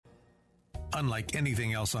Unlike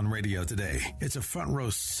anything else on radio today, it's a front row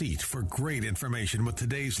seat for great information with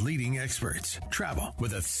today's leading experts. Travel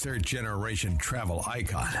with a third-generation travel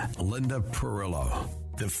icon, Linda Perillo.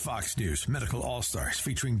 The Fox News Medical All-Stars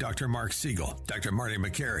featuring Dr. Mark Siegel, Dr. Marty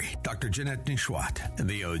McCary, Dr. Jeanette Nishwat, and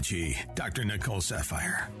the OG, Dr. Nicole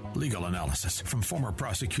Sapphire. Legal analysis from former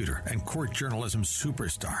prosecutor and court journalism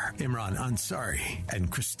superstar Imran Ansari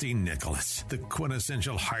and Christine Nicholas, the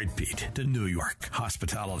quintessential heartbeat to New York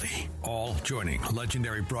hospitality. All joining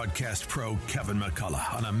legendary broadcast pro Kevin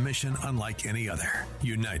McCullough on a mission unlike any other,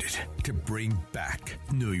 united to bring back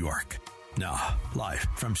New York. Now, live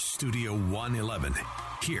from Studio 111,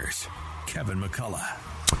 here's Kevin McCullough.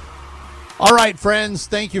 All right, friends,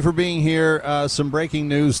 thank you for being here. Some breaking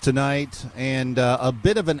news tonight and a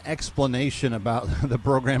bit of an explanation about the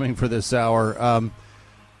programming for this hour. Imran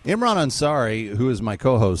Ansari, who is my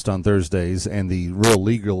co-host on Thursdays and the real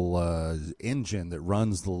legal engine that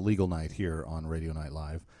runs the legal night here on Radio Night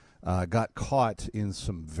Live, got caught in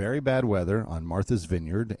some very bad weather on Martha's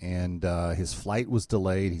Vineyard, and his flight was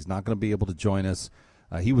delayed. He's not going to be able to join us.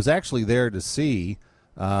 He was actually there to see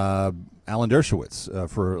Alan Dershowitz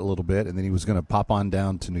for a little bit, and then he was going to pop on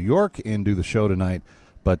down to New York and do the show tonight.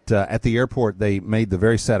 But at the airport, they made the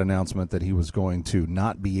very sad announcement that he was going to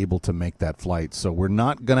not be able to make that flight. So we're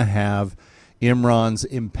not going to have Imran's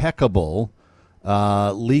impeccable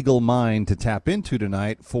legal mind to tap into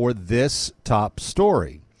tonight for this top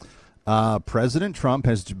story. President Trump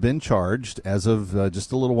has been charged, as of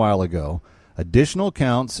just a little while ago, additional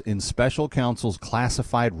counts in special counsel's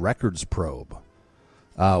classified records probe.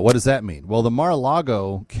 What does that mean? Well, the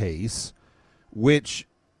Mar-a-Lago case, which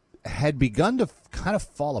had begun to kind of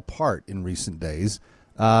fall apart in recent days,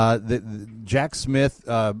 Jack Smith,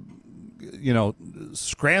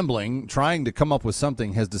 scrambling, trying to come up with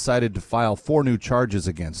something, has decided to file 4 new charges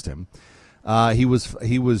against him. He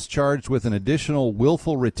was charged with an additional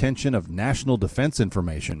willful retention of national defense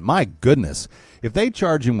information. My goodness, if they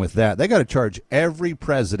charge him with that, they got to charge every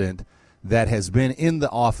president that has been in the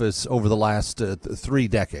office over the last 3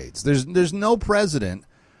 decades. There's no president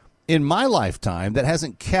in my lifetime that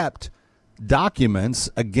hasn't kept documents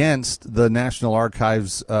against the National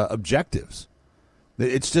Archives objectives.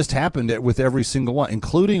 It's just happened with every single one,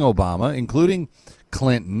 including Obama, including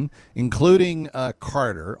Clinton, including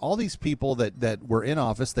Carter. All these people that were in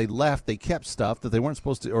office, they left, they kept stuff that they weren't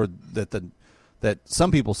supposed to, or that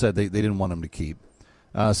some people said they didn't want them to keep.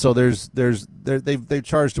 So they've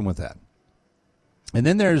charged him with that. And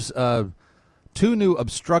then there's 2 new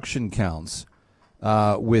obstruction counts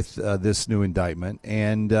with this new indictment,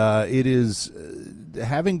 and it is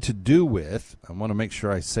having to do with, I want to make sure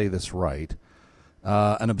I say this right,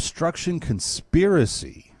 an obstruction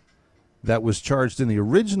conspiracy that was charged in the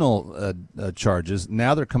original charges.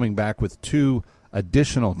 Now they're coming back with 2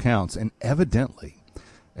 additional counts, and evidently,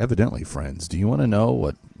 friends, do you want to know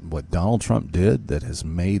what Donald Trump did that has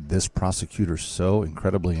made this prosecutor so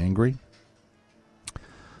incredibly angry?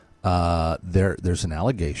 There's an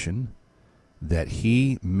allegation that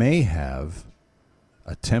he may have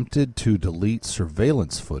attempted to delete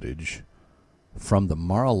surveillance footage from the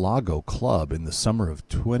Mar-a-Lago club in the summer of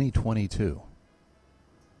 2022.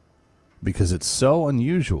 Because it's so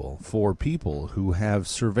unusual for people who have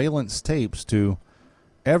surveillance tapes to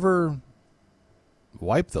ever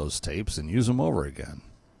wipe those tapes and use them over again.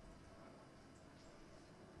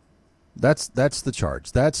 That's the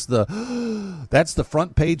charge. That's the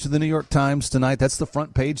front page of the New York Times tonight. That's the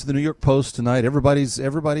front page of the New York Post tonight.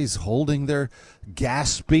 Everybody's holding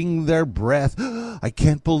gasping their breath. I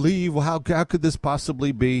can't believe, how could this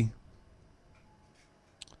possibly be?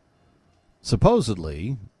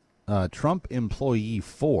 Supposedly, Trump employee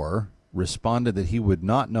 4 responded that he would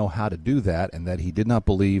not know how to do that and that he did not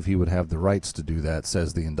believe he would have the rights to do that,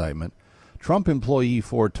 says the indictment. Trump employee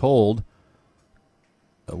 4 told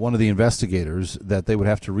one of the investigators that they would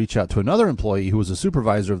have to reach out to another employee who was a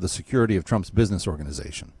supervisor of the security of Trump's business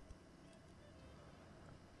organization.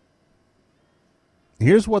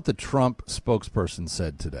 Here's what the Trump spokesperson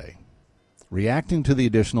said today. Reacting to the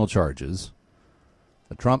additional charges,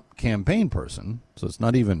 the Trump campaign person, so it's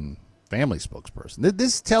not even family spokesperson.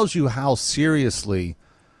 This tells you how seriously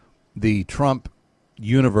the Trump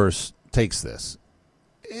universe takes this.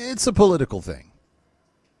 It's a political thing.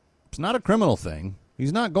 It's not a criminal thing.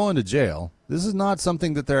 He's not going to jail. This is not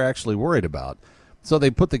something that they're actually worried about. So they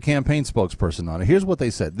put the campaign spokesperson on it. Here's what they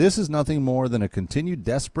said. This is nothing more than a continued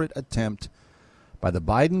desperate attempt by the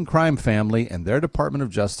Biden crime family and their Department of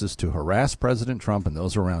Justice to harass President Trump and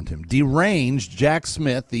those around him. Deranged Jack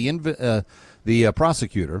Smith, the The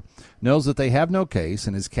prosecutor knows that they have no case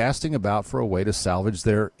and is casting about for a way to salvage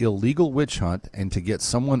their illegal witch hunt and to get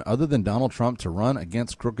someone other than Donald Trump to run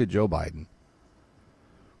against crooked Joe Biden.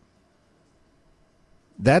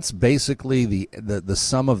 That's basically the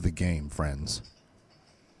sum of the game, friends.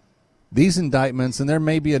 These indictments, and there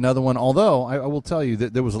may be another one, although I will tell you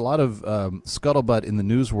that there was a lot of scuttlebutt in the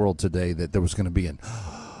news world today that there was going to be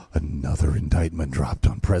another indictment dropped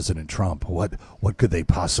on President Trump. What could they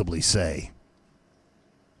possibly say?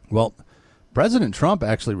 Well, President Trump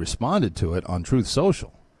actually responded to it on Truth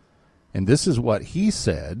Social, and this is what he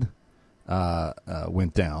said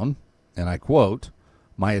went down, and I quote,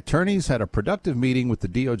 "My attorneys had a productive meeting with the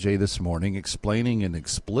DOJ this morning explaining in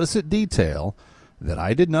explicit detail that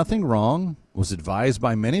I did nothing wrong, was advised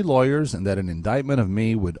by many lawyers, and that an indictment of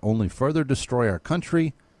me would only further destroy our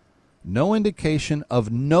country. No indication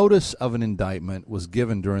of notice of an indictment was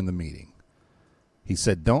given during the meeting." He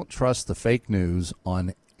said, "Don't trust the fake news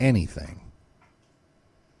on anything."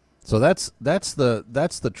 So that's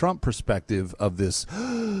the Trump perspective of this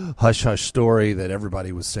hush-hush story that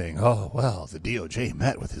everybody was saying, oh, well, the DOJ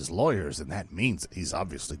met with his lawyers, and that means that he's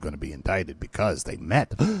obviously going to be indicted because they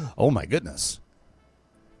met. Oh, my goodness.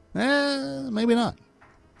 Maybe not.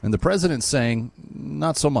 And the president's saying,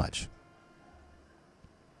 not so much.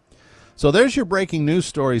 So there's your breaking news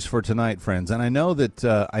stories for tonight, friends. And I know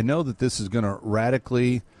that this is going to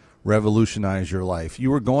radically revolutionize your life.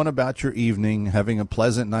 You were going about your evening, having a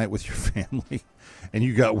pleasant night with your family, and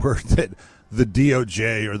you got word that the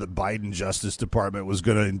DOJ or the Biden Justice Department was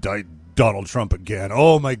going to indict Donald Trump again.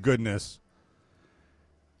 Oh, my goodness.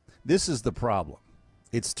 This is the problem.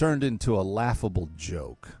 It's turned into a laughable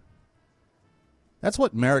joke. That's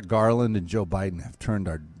what Merrick Garland and Joe Biden have turned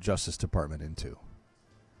our Justice Department into.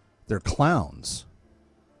 They're clowns.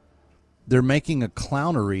 They're making a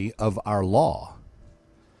clownery of our law.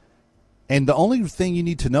 And the only thing you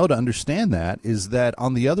need to know to understand that is that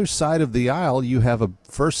on the other side of the aisle, you have a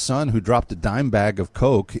first son who dropped a dime bag of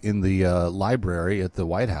Coke in the library at the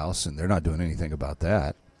White House, and they're not doing anything about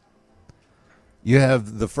that. You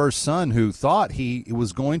have the first son who thought he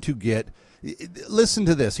was going to get, listen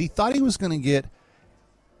to this, he thought he was going to get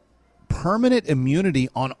permanent immunity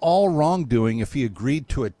on all wrongdoing if he agreed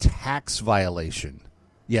to a tax violation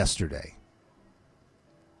yesterday.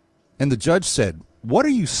 And the judge said, "What are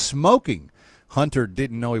you smoking?" Hunter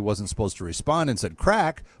didn't know he wasn't supposed to respond and said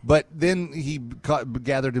crack, but then he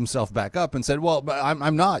gathered himself back up and said, "Well,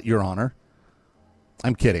 I'm not, Your Honor."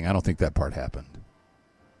 I'm kidding. I don't think that part happened.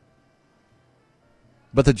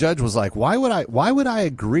 But the judge was like, why would I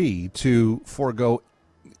agree to forego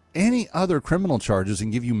any other criminal charges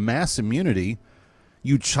and give you mass immunity,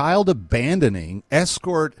 you child abandoning,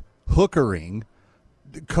 escort hookering,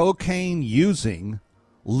 cocaine using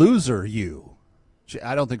loser you.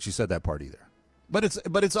 I don't think she said that part either. But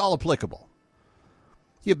it's all applicable.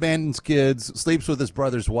 He abandons kids, sleeps with his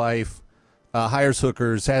brother's wife, hires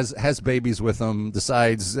hookers, has babies with them,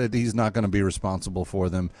 decides that he's not going to be responsible for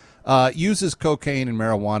them, uses cocaine and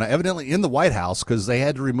marijuana, evidently in the White House because they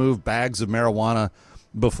had to remove bags of marijuana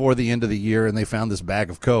before the end of the year, and they found this bag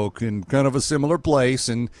of Coke in kind of a similar place,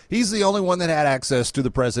 and he's the only one that had access to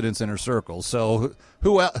the president's inner circle. So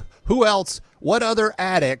who else, what other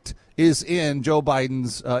addict is in Joe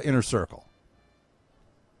Biden's inner circle?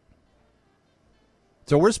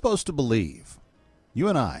 So we're supposed to believe, you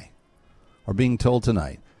and I are being told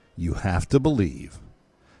tonight, you have to believe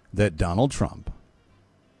that Donald Trump,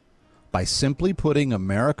 by simply putting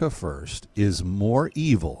America first, is more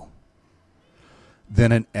evil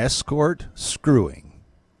than an escort screwing,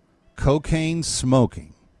 cocaine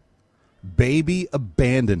smoking, baby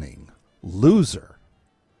abandoning loser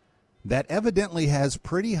that evidently has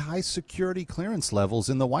pretty high security clearance levels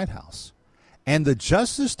in the White House. And the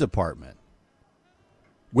Justice Department,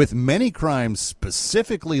 with many crimes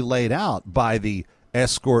specifically laid out by the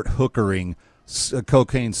escort hookering,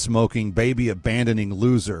 cocaine smoking, baby abandoning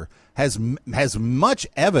loser, has much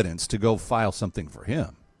evidence to go file something for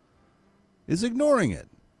him, is ignoring it.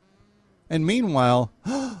 And meanwhile,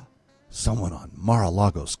 someone on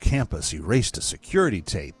Mar-a-Lago's campus erased a security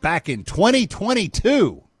tape back in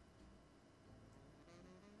 2022.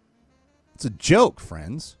 It's a joke,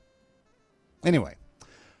 friends. Anyway,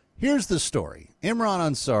 here's the story. Imran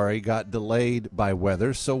Ansari got delayed by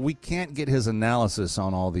weather, so we can't get his analysis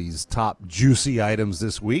on all these top juicy items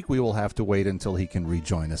this week. We will have to wait until he can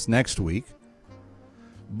rejoin us next week.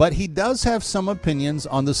 But he does have some opinions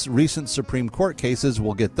on the recent Supreme Court cases.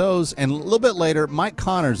 We'll get those. And a little bit later, Mike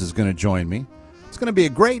Connors is going to join me. It's going to be a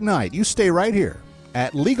great night. You stay right here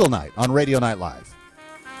at Legal Night on Radio Night Live.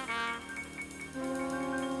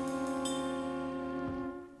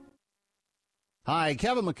 Hi,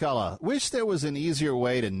 Kevin McCullough. Wish there was an easier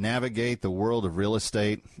way to navigate the world of real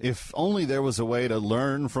estate. If only there was a way to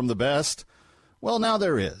learn from the best. Well, now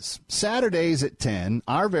there is. Saturdays at 10,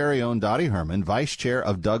 our very own Dottie Herman, Vice Chair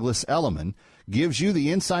of Douglas Elliman, gives you the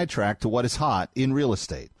inside track to what is hot in real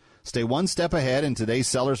estate. Stay one step ahead in today's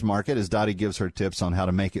seller's market as Dottie gives her tips on how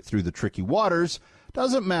to make it through the tricky waters.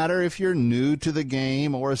 Doesn't matter if you're new to the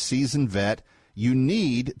game or a seasoned vet, you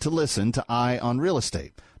need to listen to Eye on Real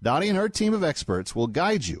Estate. Dottie and her team of experts will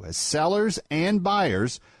guide you as sellers and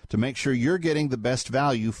buyers to make sure you're getting the best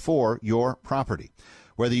value for your property.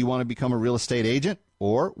 Whether you want to become a real estate agent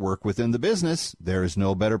or work within the business, there is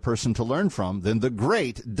no better person to learn from than the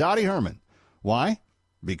great Dottie Herman. Why?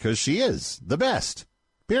 Because she is the best.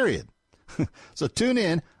 Period. So tune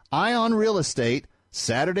in, Eye on Real Estate,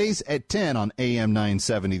 Saturdays at 10 on AM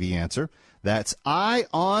 970 The Answer. That's Eye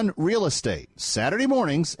on Real Estate, Saturday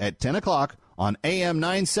mornings at 10 o'clock on AM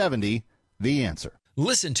 970 The Answer.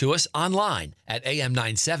 Listen to us online at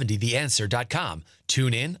am970theanswer.com.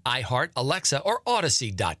 Tune in, iHeart, Alexa, or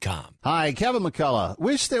Odyssey.com. Hi, Kevin McCullough.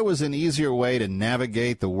 Wish there was an easier way to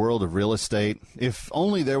navigate the world of real estate. If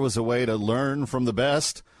only there was a way to learn from the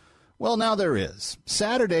best. Well, now there is.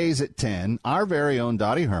 Saturdays at 10, our very own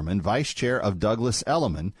Dottie Herman, Vice Chair of Douglas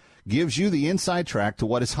Elliman, gives you the inside track to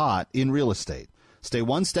what is hot in real estate. Stay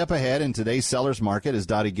one step ahead in today's seller's market as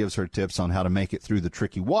Dottie gives her tips on how to make it through the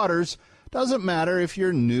tricky waters. Doesn't matter if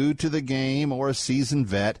you're new to the game or a seasoned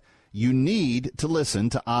vet, you need to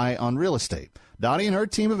listen to Eye on Real Estate. Dottie and her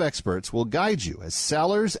team of experts will guide you as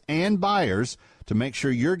sellers and buyers to make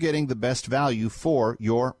sure you're getting the best value for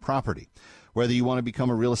your property. Whether you want to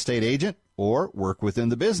become a real estate agent or work within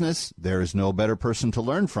the business, there is no better person to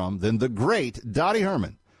learn from than the great Dottie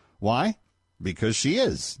Herman. Why? Because she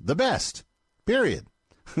is the best. Period.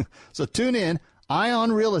 So tune in, Eye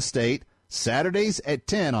on Real Estate, Saturdays at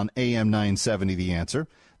 10 on AM 970 The Answer.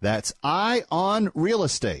 That's Eye on Real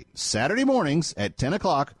Estate, Saturday mornings at 10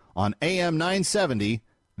 o'clock on AM 970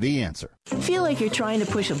 The Answer. Feel like you're trying to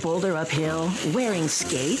push a boulder uphill wearing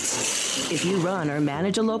skates? If you run or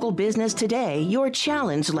manage a local business today, you're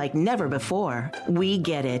challenged like never before. We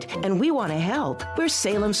get it, and we want to help. We're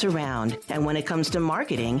Salem Surround, and when it comes to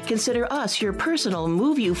marketing, consider us your personal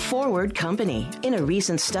move you forward company. In a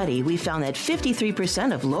recent study, we found that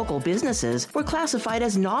 53% of local businesses were classified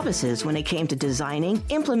as novices when it came to designing,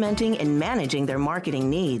 implementing, and managing their marketing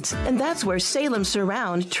needs. And that's where Salem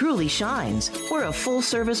Surround truly shines. We're a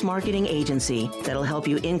full-service marketing agency that'll help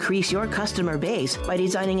you increase your customer base by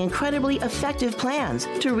designing incredibly effective plans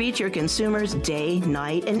to reach your consumers day,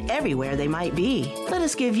 night, and everywhere they might be. Let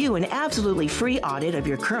us give you an absolutely free audit of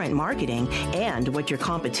your current marketing and what your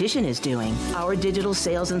competition is doing. Our digital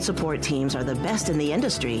sales and support teams are the best in the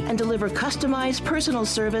industry and deliver customized personal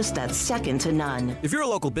service that's second to none. If you're a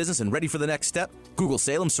local business and ready for the next step, Google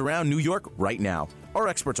Salem Surround New York right now. Our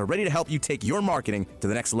experts are ready to help you take your marketing to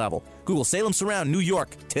the next level. Google Salem Surround New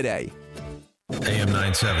York today. AM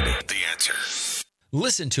 970, The Answer.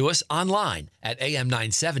 Listen to us online at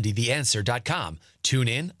am970theanswer.com. Tune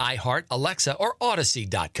in, iHeart, Alexa, or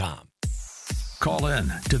Odyssey.com. Call in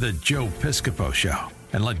to the Joe Piscopo Show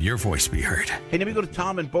and let your voice be heard. Hey, let me go to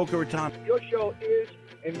Tom in Boca Raton. Your show is,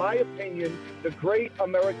 in my opinion, the great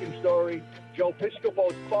American story. Joe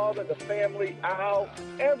Piscopo's father, the family, Al,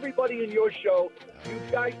 everybody in your show. You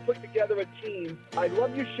guys put together a team. I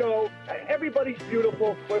love your show. Everybody's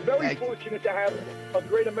beautiful. We're very fortunate to have a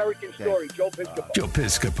great American story. Joe Piscopo. Joe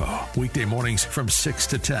Piscopo, weekday mornings from 6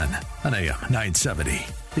 to 10 on AM 970.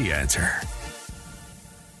 The Answer.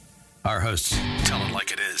 Our hosts tell it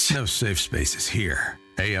like it is. No safe spaces here.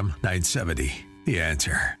 AM 970. The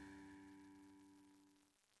Answer.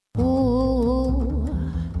 Ooh,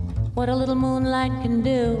 what a little moonlight can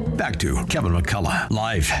do. Back to Kevin McCullough,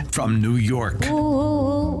 live from New York.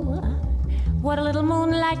 Ooh, what a little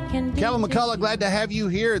moonlight can do. Kevin McCullough, glad to have you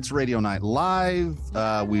here. It's Radio Night Live.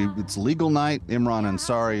 It's legal night. Imran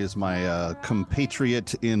Ansari is my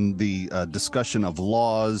compatriot in the discussion of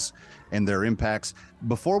laws and their impacts.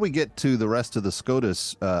 Before we get to the rest of the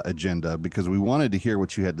SCOTUS agenda, because we wanted to hear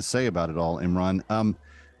what you had to say about it all, Imran,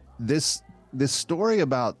 this story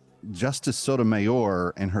about Justice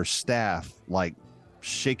Sotomayor and her staff, like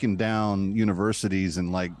shaking down universities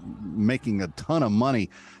and like making a ton of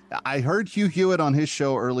money. I heard Hugh Hewitt on his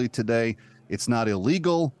show early today. It's not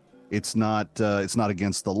illegal. It's not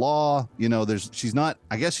against the law. You know, she's not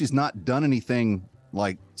done anything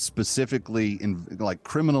like specifically like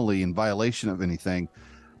criminally in violation of anything.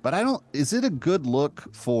 But is it a good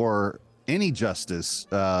look for any justice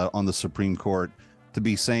on the Supreme Court to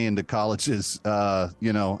be saying to colleges,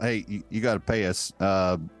 hey, you got to pay us. We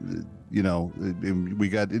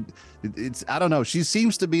got it. It's I don't know. She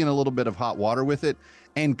seems to be in a little bit of hot water with it,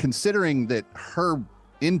 and considering that her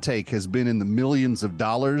intake has been in the millions of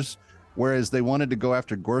dollars, whereas they wanted to go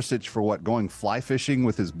after Gorsuch for going fly fishing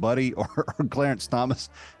with his buddy, or Clarence Thomas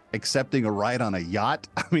accepting a ride on a yacht.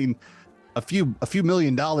 I mean, a few $1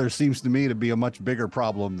 million seems to me to be a much bigger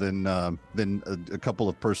problem than a couple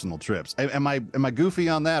of personal trips. Am I goofy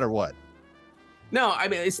on that, or what? No, I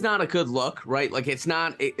mean, it's not a good look, right? Like, it's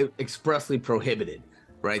not expressly prohibited,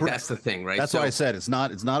 right? Correct. That's the thing, right? That's why I said it's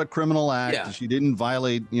not a criminal act. Yeah. She didn't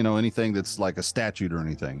violate, anything that's like a statute or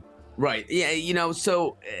anything. Right. Yeah.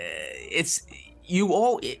 So it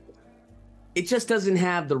just doesn't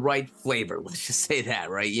have the right flavor. Let's just say that,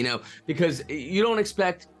 right? Because you don't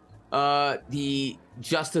expect the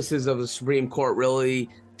justices of the Supreme Court really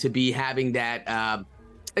to be having that.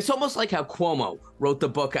 It's almost like how Cuomo wrote the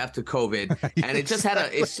book after COVID, and it just had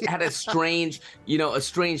a strange, a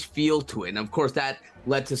strange feel to it. And of course, that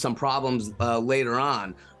led to some problems later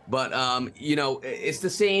on. But it's the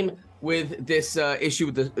same with this issue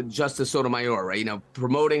with the Justice Sotomayor, right?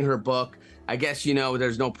 Promoting her book. I guess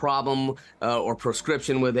there's no problem or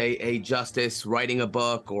prescription with a justice writing a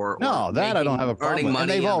book or that I don't have a problem earning with.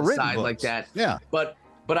 money And they've all on the written side books. like that. Yeah. But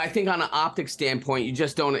I think on an optics standpoint, you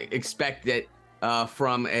just don't expect that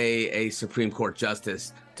from a Supreme Court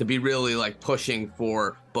justice to be really like pushing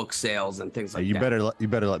for book sales and things like that. You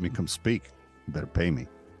better let me come speak. You better pay me.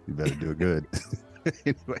 You better do it good.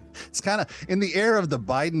 Anyway, it's kind of in the air of the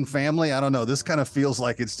Biden family. I don't know. This kind of feels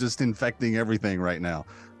like it's just infecting everything right now.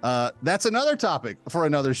 That's another topic for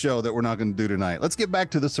another show that we're not going to do tonight. Let's get back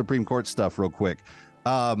to the Supreme Court stuff real quick.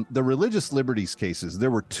 The religious liberties cases,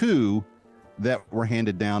 there were two that were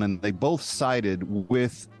handed down, and they both sided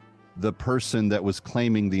with the person that was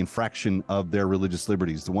claiming the infraction of their religious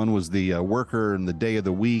liberties. The one was the worker and the day of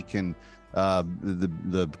the week, and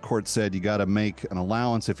the court said you got to make an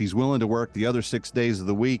allowance if he's willing to work the other 6 days of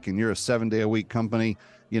the week, and you're a 7-day-a-week company,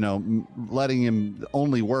 letting him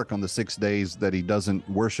only work on the 6 days that he doesn't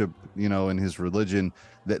worship, in his religion,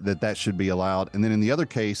 that should be allowed. And then in the other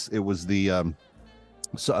case, it was the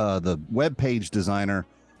web page designer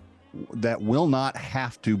that will not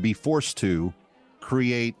have to be forced to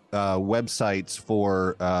create websites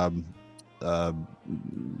for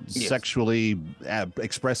sexually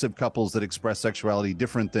expressive couples that express sexuality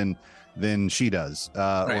different than she does,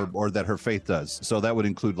 right. or that her faith does. So that would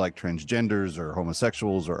include like transgenders or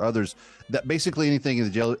homosexuals or others. That basically anything in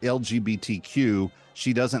the LGBTQ,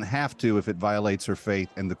 she doesn't have to if it violates her faith.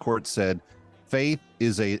 And the court said faith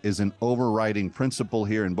is an overriding principle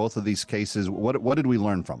here in both of these cases. What did we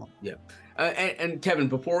learn from them? Yeah. And Kevin,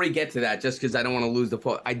 before we get to that, just because I don't want to lose the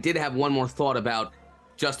thought, I did have one more thought about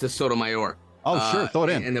Justice Sotomayor. Oh, sure. Throw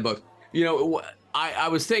it in the book. I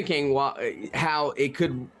was thinking how it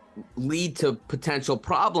could lead to potential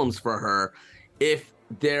problems for her if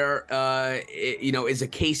there, is a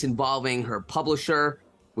case involving her publisher,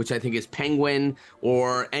 which I think is Penguin,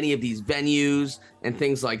 or any of these venues and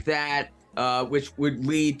things like that, which would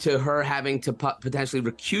lead to her having to potentially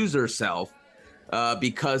recuse herself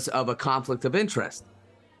because of a conflict of interest.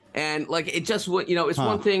 And it just would, it's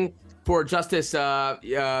one thing for Justice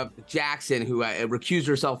Jackson, who recused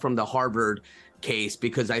herself from the Harvard case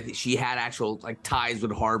because I think she had actual ties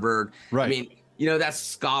with Harvard. Right. I mean, that's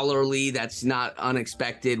scholarly. That's not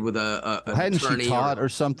unexpected with a hadn't attorney she taught or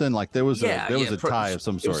something? There was a tie of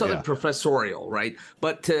some sort. It was something professorial, right?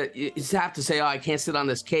 But you have to say, I can't sit on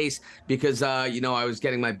this case because I was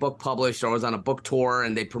getting my book published or I was on a book tour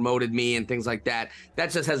and they promoted me and things like that. That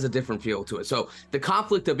just has a different feel to it. So the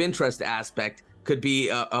conflict of interest aspect could be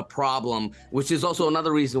a problem, which is also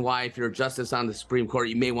another reason why, if you're a justice on the Supreme Court,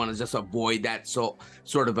 you may want to just avoid that sort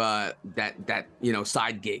of that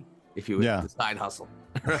side gig, if you would, the side hustle.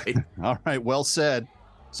 Right. All right. Well said.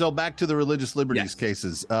 So back to the religious liberties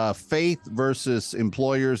cases, faith versus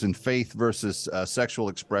employers and faith versus sexual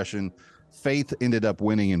expression. Faith ended up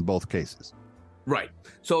winning in both cases. Right.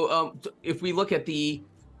 So if we look at the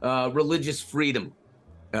religious freedom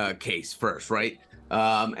case first, right?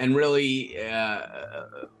 And really,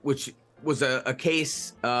 which was a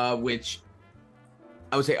case which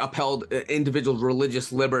I would say upheld individuals'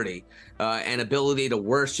 religious liberty and ability to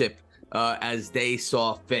worship as they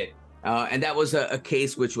saw fit. And that was a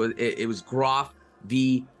case which was Groff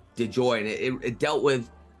v. DeJoy. And it dealt with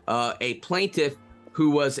a plaintiff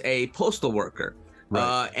who was a postal worker.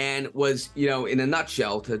 Right. And was, in a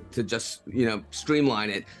nutshell, to just, streamline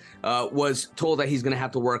it, was told that he's going to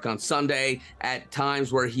have to work on Sunday at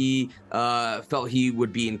times where he felt he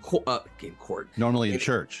would be in court. Normally in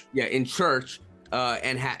church. Yeah, in church.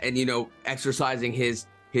 and exercising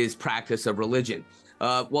his practice of religion.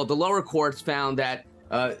 Well, the lower courts found that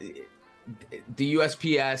the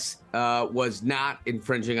USPS was not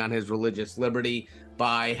infringing on his religious liberty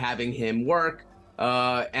by having him work,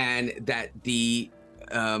 and that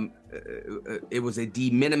it was a de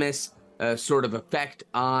minimis sort of effect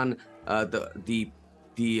on the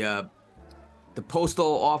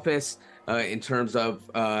postal office in terms of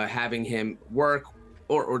having him work,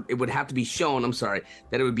 or it would have to be shown, that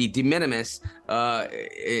it would be de minimis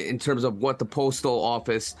in terms of what the postal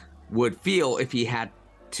office would feel if he had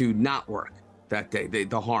to not work that day,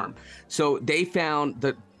 the harm. So they found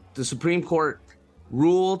that the Supreme Court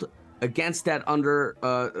ruled against that under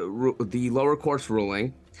the lower court's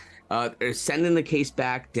ruling, is sending the case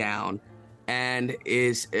back down, and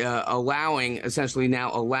is allowing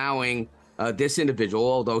this individual,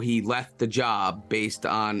 although he left the job based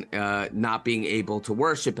on not being able to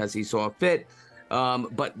worship as he saw fit,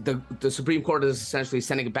 but the Supreme Court is essentially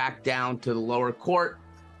sending it back down to the lower court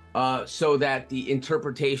so that the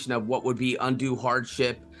interpretation of what would be undue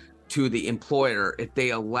hardship to the employer if they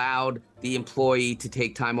allowed the employee to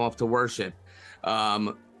take time off to worship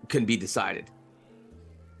can be decided.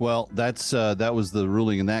 Well, that was the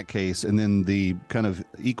ruling in that case, and then the kind of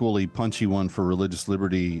equally punchy one for religious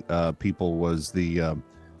liberty people was the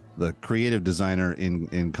creative designer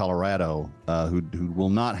in Colorado who will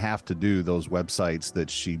not have to do those websites that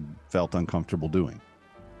she felt uncomfortable doing.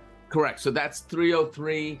 Correct. So that's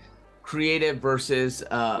 303 Creative versus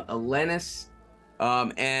Elenis,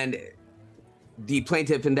 and the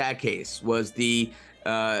plaintiff in that case was the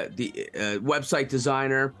website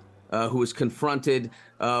designer who was confronted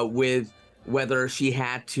with whether she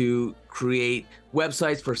had to create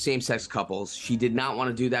websites for same-sex couples. She did not want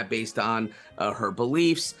to do that based on her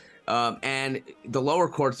beliefs, and the lower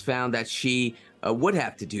courts found that she would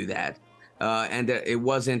have to do that, and that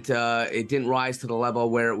it didn't rise to the level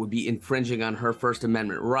where it would be infringing on her First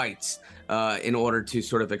Amendment rights in order to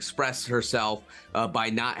sort of express herself by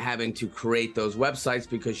not having to create those websites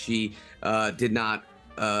because she did not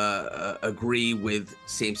agree with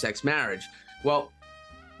same-sex marriage. Well,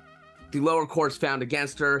 the lower courts found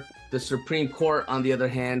against her. The Supreme Court, on the other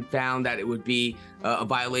hand, found that it would be a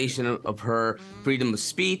violation of her freedom of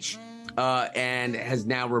speech, and has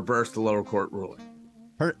now reversed the lower court ruling.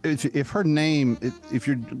 If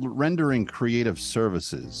you're rendering creative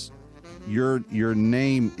services, your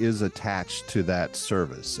name is attached to that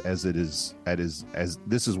service as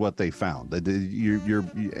this is what they found.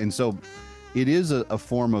 And so it is a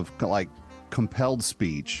form of like compelled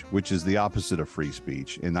speech, which is the opposite of free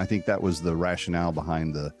speech. And I think that was the rationale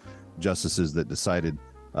behind the justices that decided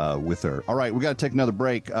with her. All right, we got to take another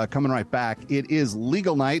break. Coming right back. It is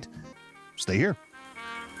legal night. Stay here.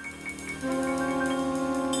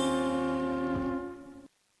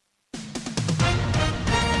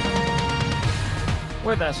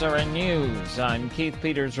 With SRN News, I'm Keith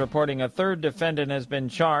Peters reporting a third defendant has been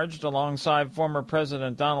charged alongside former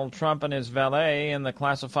President Donald Trump and his valet in the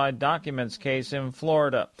classified documents case in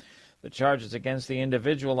Florida. The charges against the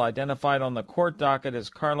individual identified on the court docket as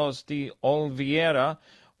Carlos de Oliveira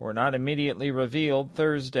were not immediately revealed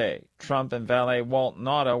Thursday. Trump and valet Walt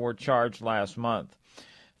Nauta were charged last month.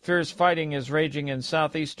 Fierce fighting is raging in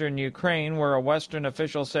southeastern Ukraine, where a Western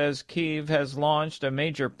official says Kyiv has launched a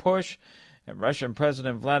major push, and Russian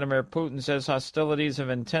President Vladimir Putin says hostilities have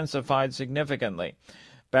intensified significantly.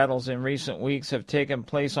 Battles in recent weeks have taken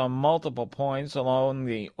place on multiple points along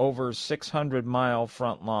the over 600-mile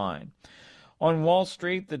front line. On Wall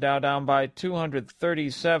Street, the Dow down by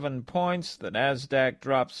 237 points, the Nasdaq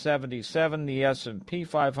dropped 77, the S&P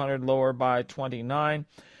 500 lower by 29,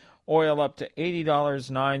 oil up to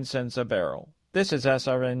 $80.09 a barrel. This is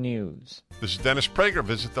SRN News. This is Dennis Prager.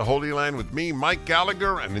 Visit the Holy Land with me, Mike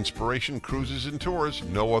Gallagher, and Inspiration Cruises and Tours.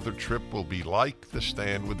 No other trip will be like the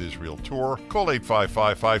Stand with Israel tour. Call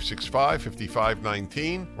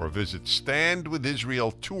 855-565-5519 or visit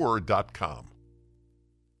standwithisraeltour.com.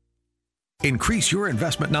 Increase your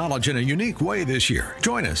investment knowledge in a unique way this year.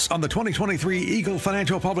 Join us on the 2023 Eagle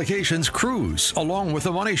Financial Publications Cruise, along with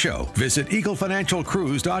The Money Show. Visit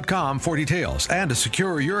EagleFinancialCruise.com for details and to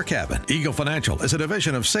secure your cabin. Eagle Financial is a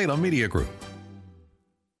division of Salem Media Group.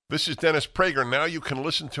 This is Dennis Prager. Now you can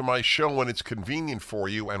listen to my show when it's convenient for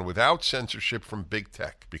you and without censorship from big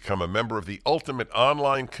tech. Become a member of the ultimate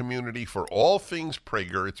online community for all things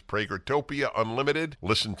Prager. It's Pragertopia Unlimited.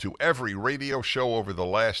 Listen to every radio show over the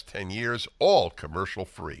last 10 years, all commercial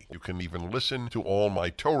free. You can even listen to all my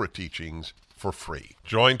Torah teachings for free.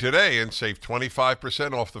 Join today and save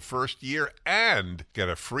 25% off the first year and get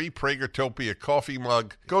a free Pragertopia coffee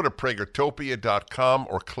mug. Go to Pragertopia.com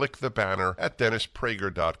or click the banner at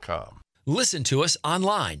DennisPrager.com. Listen to us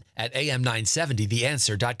online at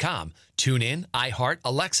am970theanswer.com. Tune in, iHeart,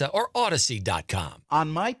 Alexa, or Odyssey.com.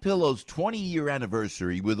 On MyPillow's 20-year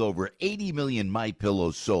anniversary with over 80 million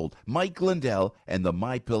MyPillows sold, Mike Lindell and the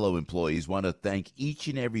MyPillow employees want to thank each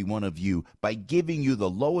and every one of you by giving you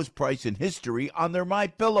the lowest price in history on their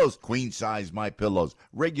MyPillows. Queen-size MyPillows.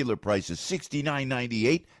 Regular price is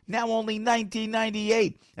 $69.98, now only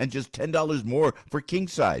 $19.98, and just $10 more for king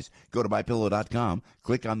size. Go to MyPillow.com,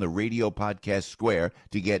 click on the radio podcast square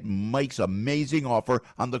to get Mike's amazing offer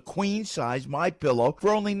on the queen-size MyPillow for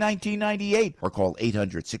only $19.98, or call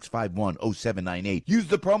 800-651-0798. Use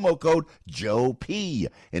the promo code Joe P.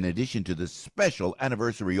 In addition to the special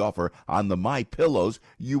anniversary offer on the MyPillows,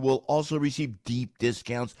 you will also receive deep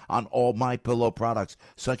discounts on all MyPillow products,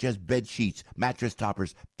 such as bed sheets, mattress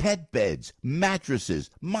toppers, pet beds, mattresses,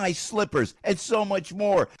 my slippers, and so much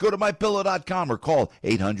more. Go to MyPillow.com or call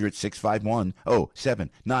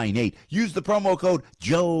 800-651-0798. Use the promo code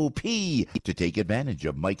Joe P. to take advantage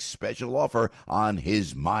of Mike's special offer on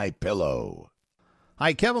his MyPillow.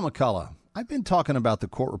 Hi, Kevin McCullough. I've been talking about the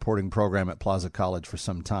court reporting program at Plaza College for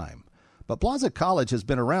some time. But Plaza College has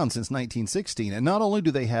been around since 1916, and not only do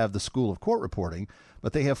they have the School of Court Reporting,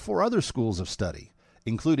 but they have 4 other schools of study,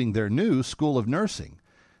 including their new School of Nursing.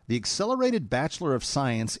 The Accelerated Bachelor of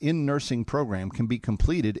Science in Nursing program can be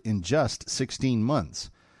completed in just 16 months.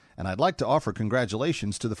 And I'd like to offer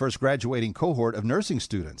congratulations to the first graduating cohort of nursing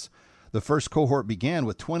students. The first cohort began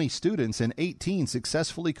with 20 students and 18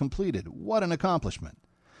 successfully completed. What an accomplishment.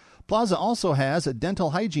 Plaza also has a dental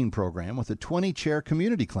hygiene program with a 20-chair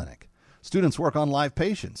community clinic. Students work on live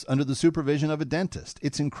patients under the supervision of a dentist.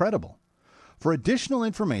 It's incredible. For additional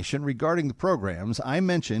information regarding the programs I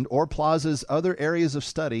mentioned or Plaza's other areas of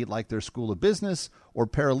study like their School of Business or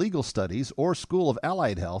Paralegal Studies or School of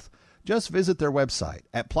Allied Health, just visit their website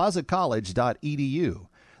at plazacollege.edu.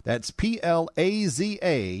 That's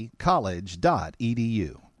PLAZA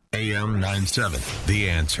college.edu. AM 97, The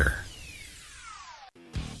Answer.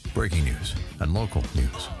 Breaking news and local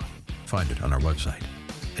news. Find it on our website,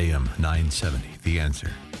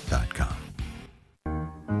 am970theanswer.com.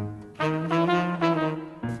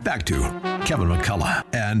 Back to Kevin McCullough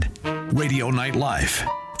and Radio Night Live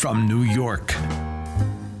from New York.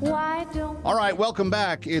 All right, welcome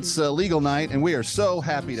back. It's Legal Night, and we are so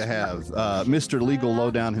happy to have Mr. Legal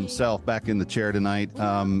Lowdown himself back in the chair tonight.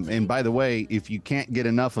 And by the way, if you can't get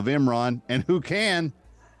enough of Imran, and who can,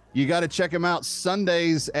 you got to check him out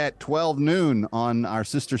Sundays at 12 noon on our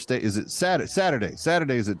sister state. Is it Saturday?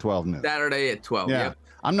 Saturdays at 12 noon. Saturday at 12, yeah.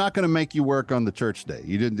 I'm not going to make you work on the church day.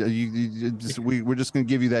 You didn't. We're just going to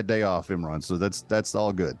give you that day off, Imran. So that's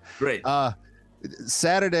all good. Great.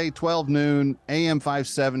 Saturday, 12 noon, AM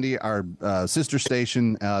 570, our sister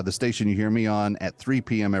station, the station you hear me on at 3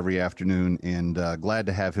 p.m. every afternoon, and glad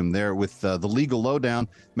to have him there with the Legal Lowdown.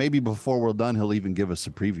 Maybe before we're done, he'll even give us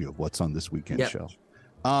a preview of what's on this weekend show.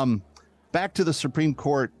 Back to the Supreme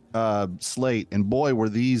Court slate, and boy, were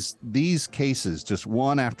these cases just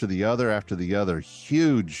one after the other,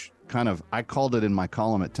 huge kind of, I called it in my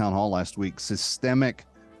column at Town Hall last week, systemic,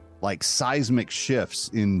 like seismic shifts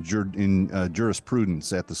in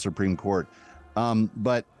jurisprudence at the Supreme Court.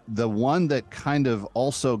 But the one that kind of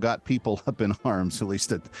also got people up in arms, at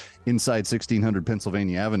least inside 1600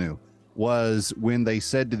 Pennsylvania Avenue, was when they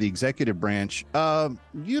said to the executive branch,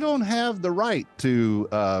 you don't have the right to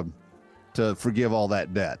forgive all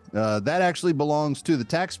that debt. That actually belongs to the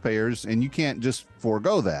taxpayers, and you can't just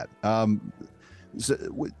forego that.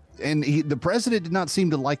 The president did not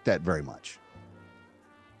seem to like that very much.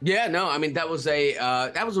 Yeah, no, I mean, that was a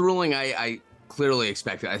ruling I clearly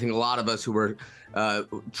expected. I think a lot of us who were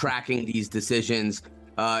tracking these decisions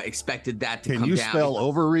expected that to come down. Can you spell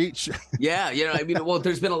overreach? Yeah, I mean, well,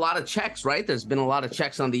 there's been a lot of checks, right? There's been a lot of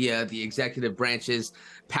checks on the executive branch's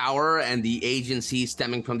power and the agency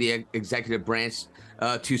stemming from the executive branch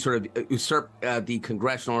to sort of usurp the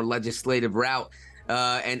congressional or legislative route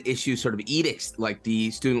and issue sort of edicts like the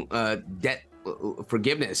student debt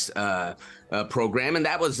forgiveness program, and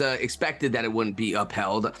that was expected that it wouldn't be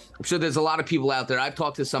upheld. I'm sure there's a lot of people out there. I've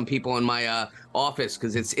talked to some people in my office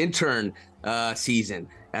because it's intern season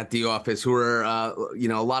at the office who are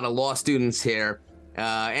a lot of law students here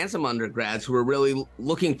and some undergrads who are really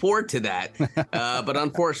looking forward to that. But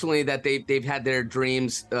unfortunately that they've had their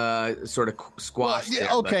dreams sort of squashed.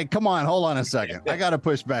 Well, come on, hold on a second. I got to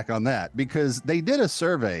push back on that because they did a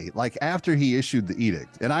survey like after he issued the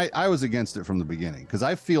edict, and I was against it from the beginning because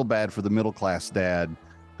I feel bad for the middle class dad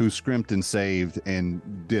who scrimped and saved and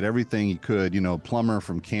did everything he could, plumber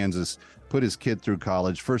from Kansas, put his kid through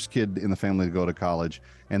college, first kid in the family to go to college,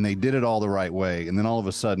 and they did it all the right way. And then all of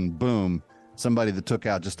a sudden, boom, somebody that took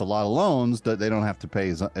out just a lot of loans that they don't have to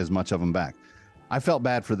pay as much of them back. I felt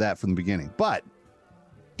bad for that from the beginning. But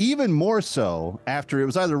even more so after, it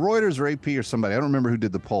was either Reuters or AP or somebody, I don't remember who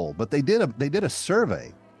did the poll, but they did a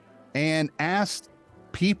survey and asked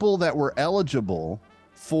people that were eligible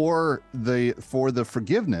for the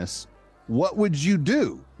forgiveness, what would you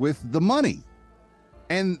do with the money?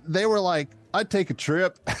 And they were like, I'd take a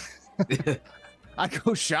trip. I'd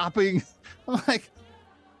go shopping. I'm like,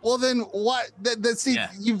 well, then what?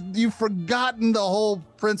 You've forgotten the whole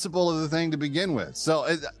principle of the thing to begin with.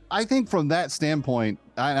 So I think from that standpoint,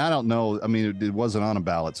 I don't know. I mean, it wasn't on a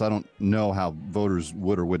ballot, so I don't know how voters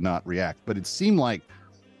would or would not react. But it seemed like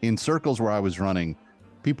in circles where I was running,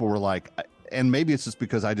 people were like, and maybe it's just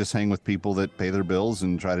because I just hang with people that pay their bills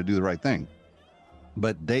and try to do the right thing.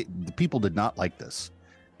 But the people did not like this.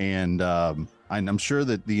 And I'm sure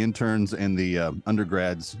that the interns and the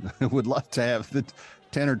undergrads would love to have the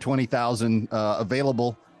 10 or 20,000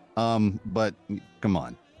 available. But come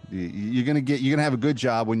on, you're going to have a good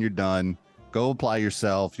job when you're done. Go apply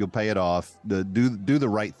yourself. You'll pay it off. Do the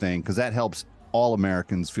right thing, because that helps all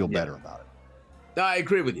Americans feel better about it. I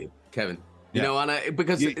agree with you, Kevin.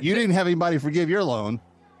 Because you didn't have anybody forgive your loan.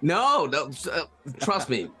 No, trust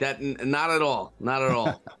me, that not at all.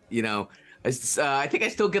 I think I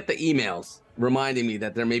still get the emails reminding me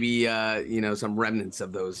that there may be some remnants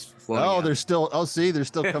of those floating out. They're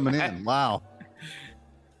still coming in. Wow.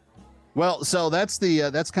 Well, so that's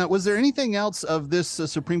kind of, was there anything else of this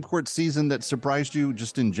Supreme Court season that surprised you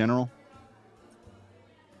just in general?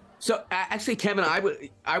 So actually, Kevin, I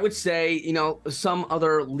would say, some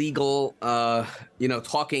other legal,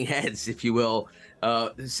 talking heads, if you will,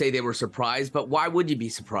 say they were surprised. But why would you be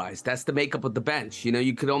surprised? That's the makeup of the bench.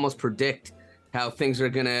 You could almost predict how things are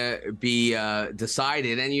going to be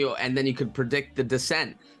decided, and then you could predict the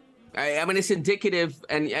dissent. I mean, it's indicative.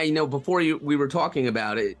 And before we were talking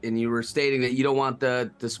about it, and you were stating that you don't want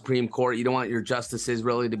the Supreme Court, you don't want your justices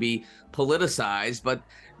really to be politicized, but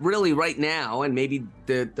really right now, and maybe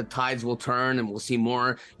the tides will turn and we'll see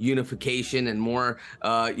more unification and more,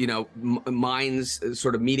 minds,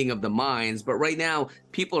 sort of meeting of the minds. But right now,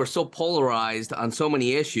 people are so polarized on so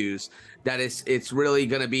many issues that it's really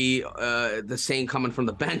going to be the same coming from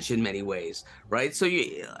the bench in many ways, right? So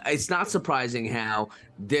it's not surprising how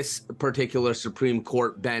this particular Supreme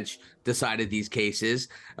Court bench decided these cases.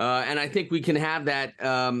 And I think we can have that,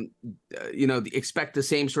 expect the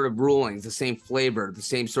same sort of rulings, the same flavor, the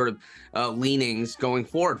same sort of leanings going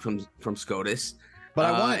forward from SCOTUS. But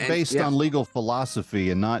I want it based on legal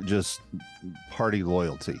philosophy and not just party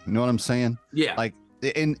loyalty. You know what I'm saying? Yeah. Like,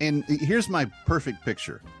 and here's my perfect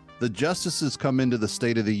picture. The justices come into the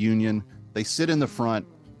State of the Union. They sit in the front.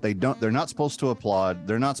 They're not supposed to applaud.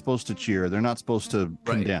 They're not supposed to cheer. They're not supposed to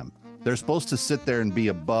condemn. They're supposed to sit there and be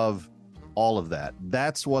above all of that.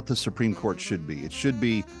 That's what the Supreme Court should be. It should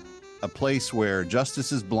be a place where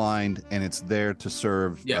justice is blind and it's there to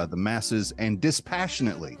serve the masses, and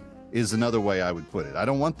dispassionately is another way I would put it. I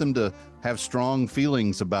don't want them to have strong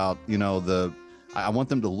feelings about, I want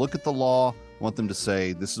them to look at the law. I want them to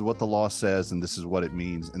say, this is what the law says and this is what it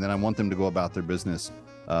means. And then I want them to go about their business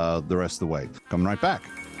the rest of the way. Coming right back.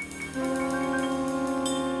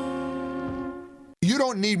 You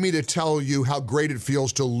don't need me to tell you how great it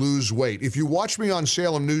feels to lose weight. If you watch me on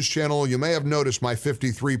Salem News Channel, you may have noticed my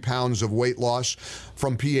 53 pounds of weight loss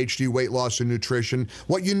from PhD Weight Loss and Nutrition.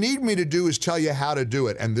 What you need me to do is tell you how to do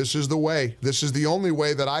it, and this is the way. This is the only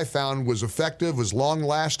way that I found was effective, was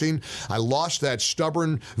long-lasting. I lost that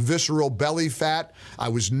stubborn, visceral belly fat. I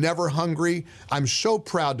was never hungry. I'm so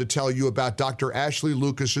proud to tell you about Dr. Ashley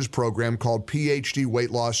Lucas's program called PhD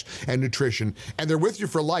Weight Loss and Nutrition, and they're with you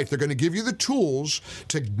for life. They're going to give you the tools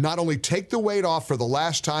to not only take the weight off for the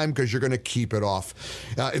last time, because you're going to keep it off.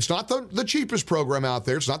 It's not the cheapest program out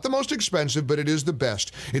there. It's not the most expensive, but it is the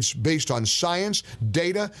best. It's based on science,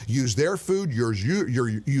 data. Use their food, use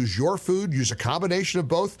your food, use a combination of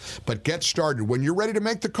both, but get started. When you're ready to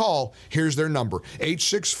make the call, here's their number,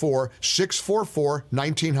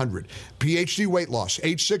 864-644-1900. PhD Weight Loss,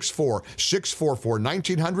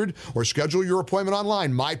 864-644-1900, or schedule your appointment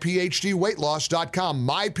online, myphdweightloss.com,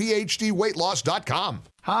 myphdweightloss.com.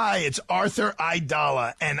 Hi, it's Arthur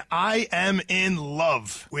Idala, and I am in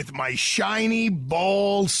love with my shiny,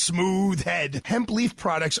 bald, smooth head. Hemp leaf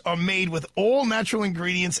products are made with all natural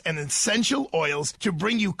ingredients and essential oils to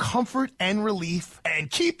bring you comfort and relief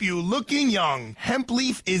and keep you looking young. Hemp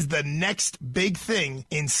leaf is the next big thing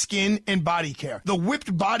in skin and body care. The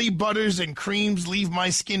whipped body butters and creams leave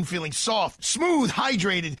my skin feeling soft, smooth,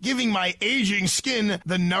 hydrated, giving my aging skin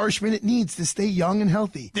the nourishment it needs to stay young and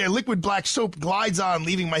healthy. Their liquid black soap glides on,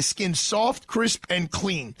 leaving my skin soft, crisp, and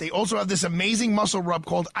clean. They also have this amazing muscle rub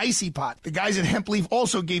called Icy Pot. The guys at Hemp Leaf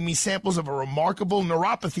also gave me samples of a remarkable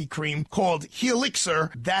neuropathy cream called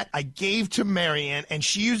Helixer that I gave to Marianne, and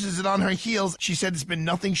she uses it on her heels. She said it's been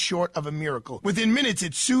nothing short of a miracle. Within minutes,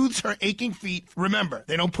 it soothes her aching feet. Remember,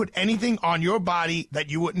 they don't put anything on your body that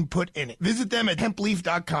you wouldn't put in it. Visit them at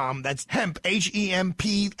hempleaf.com. That's hemp,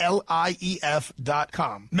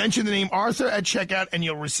 HEMPLIEF.com. Mention the name Arthur at checkout, and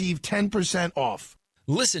you'll receive 10% off.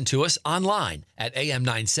 Listen to us online at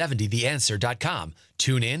am970theanswer.com.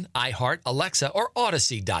 Tune in, iHeart, Alexa, or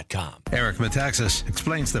Odyssey.com. Eric Metaxas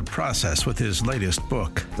explains the process with his latest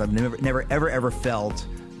book. I've never, ever felt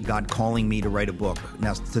God calling me to write a book.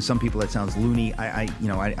 Now, to some people that sounds loony. I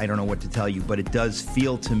don't know what to tell you, but it does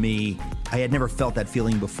feel to me, I had never felt that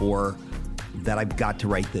feeling before, that I've got to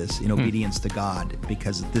write this in obedience to God,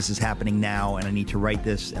 because this is happening now, and I need to write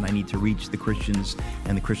this, and I need to reach the Christians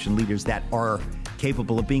and the Christian leaders that are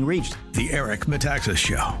capable of being reached. The Eric Metaxas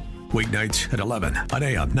Show, weeknights at 11 on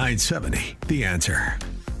AM 970. The Answer.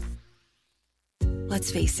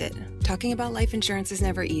 Let's face it, talking about life insurance is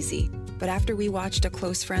never easy. But after we watched a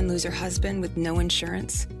close friend lose her husband with no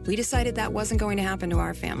insurance, we decided that wasn't going to happen to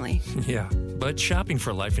our family. Yeah, but shopping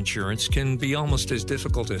for life insurance can be almost as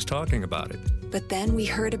difficult as talking about it. But then we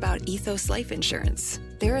heard about Ethos Life Insurance.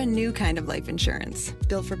 They're a new kind of life insurance,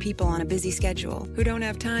 built for people on a busy schedule who don't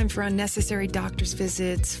have time for unnecessary doctor's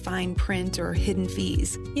visits, fine print, or hidden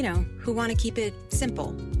fees. You know, who want to keep it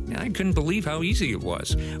simple. I couldn't believe how easy it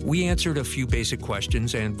was. We answered a few basic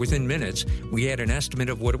questions, and within minutes, we had an estimate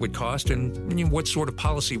of what it would cost and what sort of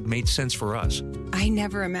policy made sense for us. I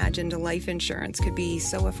never imagined a life insurance could be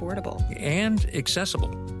so affordable. And accessible.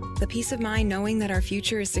 The peace of mind knowing that our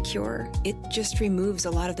future is secure, it just removes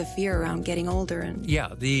a lot of the fear around getting older and... Yeah,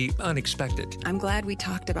 the unexpected. I'm glad we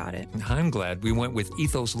talked about it. I'm glad we went with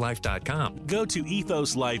ethoslife.com. Go to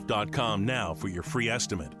ethoslife.com now for your free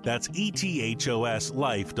estimate. That's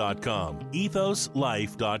ethoslife.com.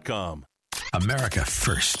 ethoslife.com. America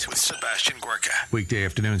First with Sebastian Gorka. Weekday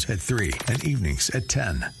afternoons at 3 and evenings at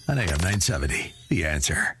 10 on AM 970. The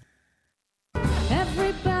Answer.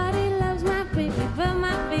 Everybody loves my baby, but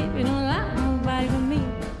my baby don't like nobody but me.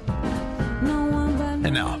 No one but me.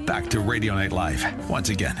 And now back to Radio Night Live. Once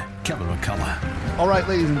again, Kevin McCullough. All right,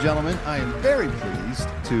 ladies and gentlemen, I am very pleased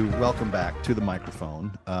to welcome back to the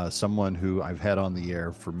microphone someone who I've had on the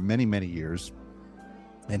air for many, many years.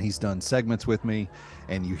 And he's done segments with me,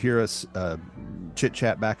 and you hear us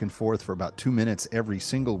chit-chat back and forth for about 2 minutes every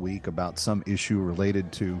single week about some issue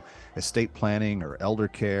related to estate planning or elder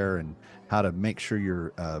care and how to make sure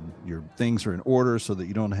your things are in order so that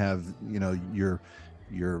you don't have, your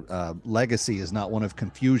legacy is not one of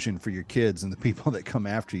confusion for your kids and the people that come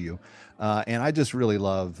after you. And I just really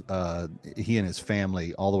love he and his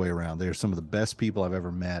family all the way around. They're some of the best people I've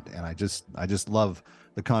ever met, and I just love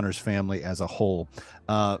the Connors family as a whole.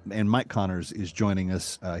 And Mike Connors is joining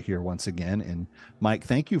us here once again. And Mike,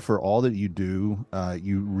 thank you for all that you do.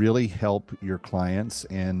 You really help your clients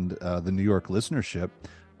and the New York listenership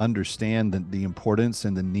understand the importance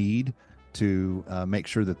and the need to make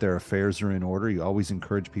sure that their affairs are in order. You always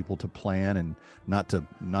encourage people to plan and not to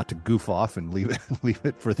goof off and leave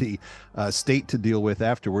it for the state to deal with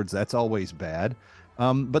afterwards. That's always bad.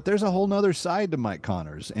 But there's a whole nother side to Mike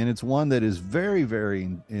Connors, and it's one that is very,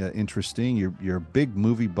 very interesting. You're a big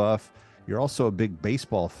movie buff. You're also a big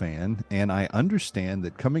baseball fan, and I understand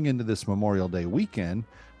that coming into this Memorial Day weekend,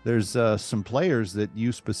 there's some players that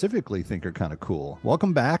you specifically think are kind of cool.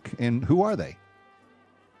 Welcome back, and who are they?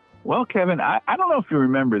 Well, Kevin, I don't know if you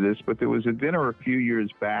remember this, but there was a dinner a few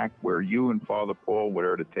years back where you and Father Paul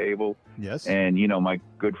were at a table. Yes. And, my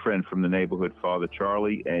good friend from the neighborhood, Father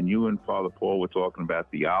Charlie, and you and Father Paul were talking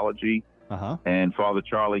about theology. Uh-huh. And Father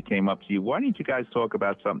Charlie came up to you, why didn't you guys talk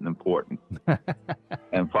about something important?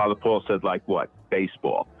 And Father Paul said, like what?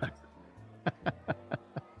 Baseball.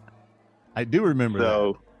 I do remember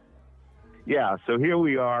that. Yeah, so here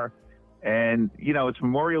we are. And, it's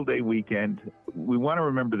Memorial Day weekend. We want to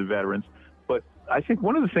remember the veterans. But I think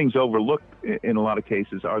one of the things overlooked in a lot of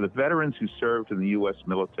cases are the veterans who served in the U.S.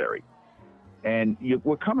 military. And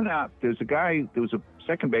we're coming out. There was a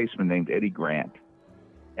second baseman named Eddie Grant.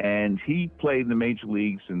 And he played in the major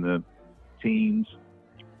leagues in the teens.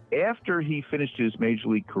 After he finished his major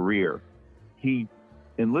league career, he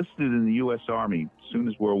enlisted in the U.S. Army as soon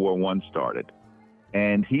as World War I started.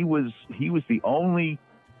 And he was the only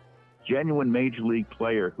genuine major league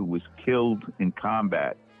player who was killed in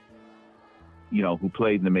combat, who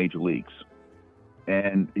played in the major leagues.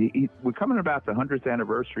 And we're coming about the 100th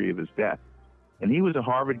anniversary of his death. And he was a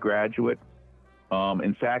Harvard graduate.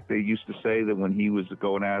 In fact, they used to say that when he was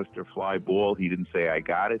going after a fly ball, he didn't say, "I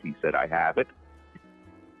got it." He said, "I have it,"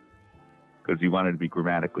 because he wanted to be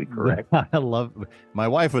grammatically correct. My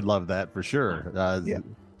wife would love that for sure. Yeah.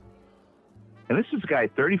 And this is a guy,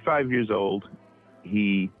 35 years old.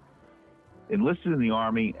 He enlisted in the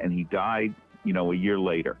Army, and he died, a year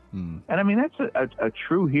later. And I mean, that's a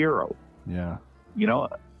true hero. Yeah.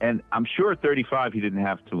 And I'm sure at 35 he didn't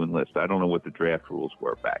have to enlist. I don't know what the draft rules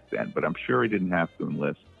were back then, but I'm sure he didn't have to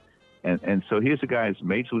enlist. And so here's a guy who's a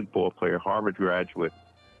major league ball player, Harvard graduate,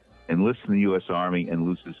 enlists in the U.S. Army and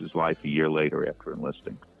loses his life a year later after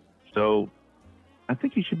enlisting. So I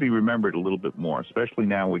think he should be remembered a little bit more, especially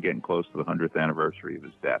now we're getting close to the 100th anniversary of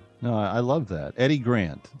his death. No, I love that. Eddie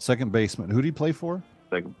Grant, second baseman. Who did he play for?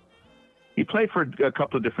 He played for a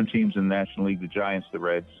couple of different teams in the National League, the Giants, the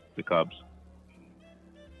Reds, the Cubs.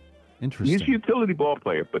 Interesting. He's a utility ball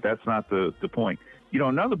player, but that's not the point.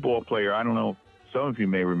 Another ball player, I don't know, some of you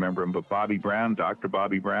may remember him, but Bobby Brown, Dr.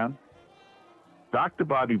 Bobby Brown. Dr.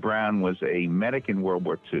 Bobby Brown was a medic in World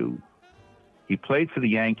War II. He played for the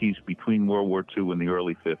Yankees between World War II and the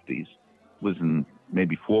early 50s, was in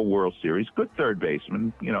maybe 4 World Series, good third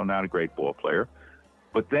baseman, not a great ball player.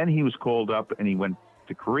 But then he was called up and he went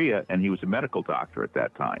to Korea, and he was a medical doctor at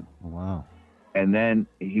that time. Wow. And then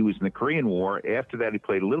he was in the Korean War. After that, he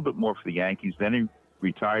played a little bit more for the Yankees. Then he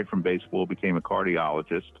retired from baseball, became a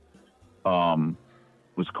cardiologist, was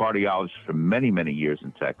a cardiologist for many, many years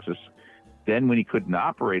in Texas. Then when he couldn't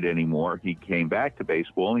operate anymore, he came back to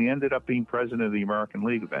baseball, and he ended up being president of the American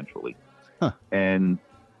League eventually. Huh. And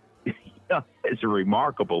it's a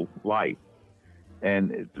remarkable life.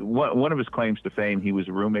 And one of his claims to fame, he was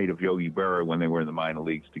a roommate of Yogi Berra when they were in the minor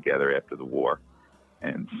leagues together after the war.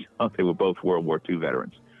 And they were both World War II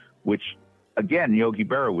veterans, which, again, Yogi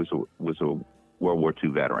Berra was a World War II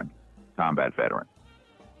veteran, combat veteran.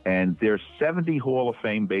 And there's 70 Hall of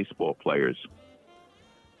Fame baseball players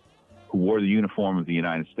who wore the uniform of the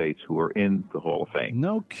United States who are in the Hall of Fame.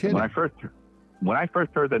 No kidding. When I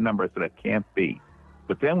first heard that number, I said, that can't be.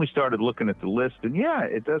 But then we started looking at the list, and yeah,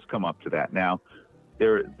 it does come up to that. Now,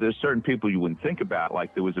 there's certain people you wouldn't think about,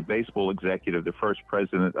 like there was a baseball executive, the first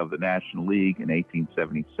president of the National League in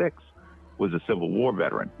 1876 was a Civil War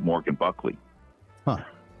veteran, Morgan Buckley. Huh.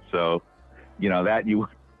 So, that you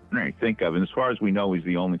wouldn't think of. And as far as we know, he's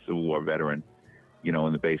the only Civil War veteran, in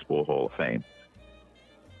the Baseball Hall of Fame.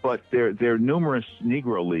 But there are numerous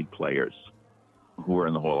Negro League players who are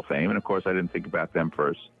in the Hall of Fame. And of course, I didn't think about them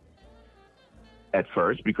at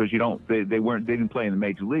first, because they didn't play in the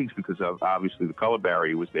major leagues because of obviously the color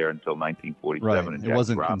barrier was there until 1947. Right. And it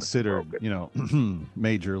wasn't considered,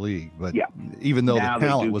 major league, but yeah. Even though now the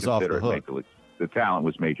talent was off the hook. The talent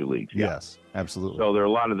was major leagues. Yeah. Yes, absolutely. So there are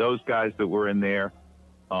a lot of those guys that were in there.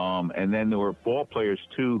 And then there were ball players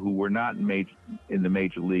too, who were not in the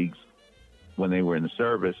major leagues when they were in the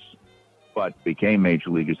service, but became major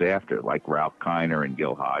leaguers after, like Ralph Kiner and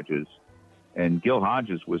Gil Hodges. And Gil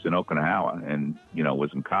Hodges was in Okinawa and, was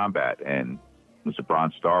in combat and was a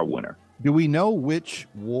Bronze Star winner. Do we know which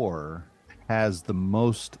war has the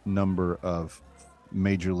most number of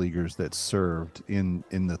major leaguers that served in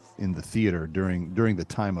the theater during the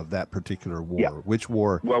time of that particular war? Yeah. Which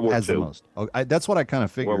war has II. the most? That's what I kind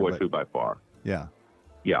of figured. World War II by far. Yeah.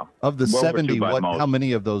 Yeah. Of the World 70, War II by how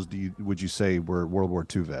many of those would you say were World War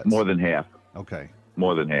II vets? More than half. Okay.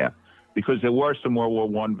 More than half. Because there were some World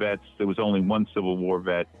War I vets. There was only one Civil War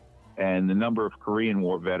vet. And the number of Korean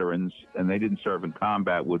War veterans, and they didn't serve in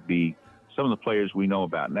combat, would be some of the players we know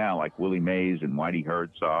about now, like Willie Mays and Whitey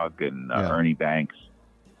Herzog and Ernie Banks.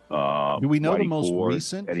 Do we know Whitey the most Ford,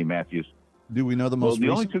 recent? Eddie Matthews. Do we know the most the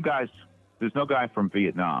recent? only two guys, there's no guy from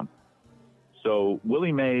Vietnam. So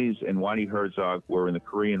Willie Mays and Whitey Herzog were in the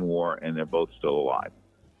Korean War, and they're both still alive.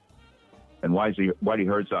 And Whitey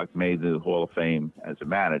Herzog made the Hall of Fame as a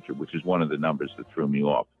manager, which is one of the numbers that threw me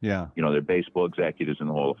off. Yeah. They're baseball executives in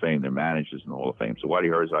the Hall of Fame. They're managers in the Hall of Fame. So Whitey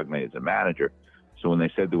Herzog made it as a manager. So when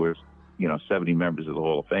they said there were, 70 members of the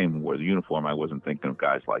Hall of Fame who wore the uniform, I wasn't thinking of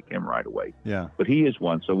guys like him right away. Yeah. But he is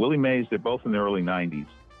one. So Willie Mays, they're both in the early 90s.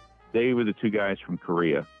 They were the two guys from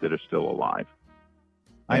Korea that are still alive.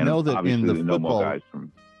 I know that in the football, guys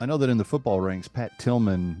from. I know that in the football ranks, Pat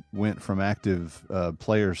Tillman went from active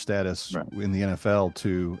player status in the NFL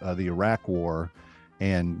to the Iraq War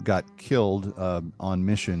and got killed on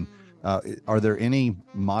mission. Are there any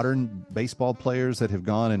modern baseball players that have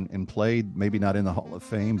gone and played, maybe not in the Hall of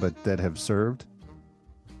Fame, but that have served?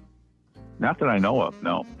 Not that I know of,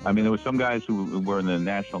 no. I mean, there were some guys who were in the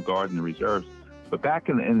National Guard and the reserves, but back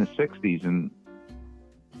in the 60s, and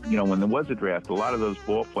when there was a draft, a lot of those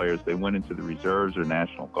ball players, they went into the reserves or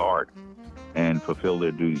National Guard and fulfilled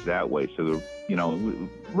their duties that way. So they're, it was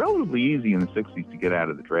relatively easy in the 60s to get out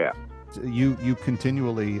of the draft. You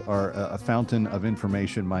continually are a fountain of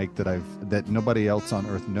information, Mike, that nobody else on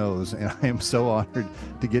earth knows, and I am so honored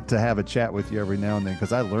to get to have a chat with you every now and then,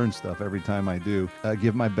 because I learn stuff every time I do.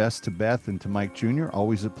 Give my best to Beth and to Mike Jr.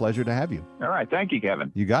 Always a pleasure to have you. All right. Thank you,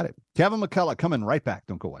 Kevin. You got it. Kevin McCullough coming right back.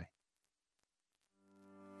 Don't go away.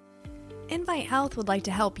 Invite Health would like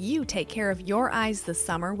to help you take care of your eyes this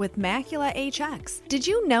summer with Macula HX. Did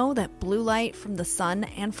you know that blue light from the sun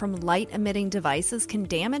and from light-emitting devices can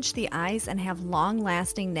damage the eyes and have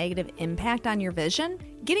long-lasting negative impact on your vision?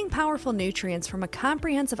 Getting powerful nutrients from a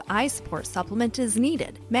comprehensive eye support supplement is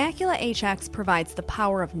needed. Macula HX provides the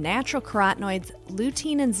power of natural carotenoids,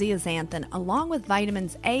 lutein and zeaxanthin, along with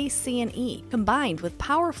vitamins A, C, and E, combined with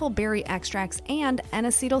powerful berry extracts and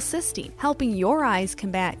N-acetylcysteine, helping your eyes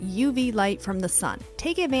combat UV light from the sun.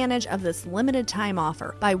 Take advantage of this limited time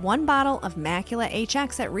offer. Buy one bottle of Macula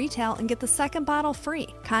HX at retail and get the second bottle free.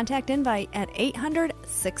 Contact Invite at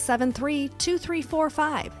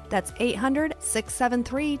 800-673-2345. That's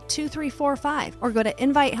 800-673-2345, or go to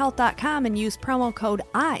invitehealth.com and use promo code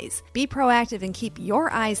EYES. Be proactive and keep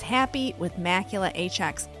your eyes happy with Macula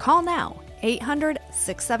HX. Call now,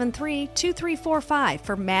 800-673-2345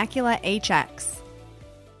 for Macula HX.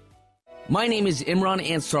 My name is Imran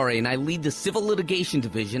Ansari, and I lead the Civil Litigation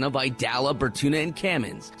Division of Idala, Bertuna, and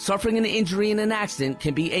Kamins. Suffering an injury in an accident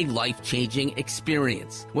can be a life-changing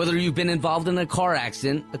experience. Whether you've been involved in a car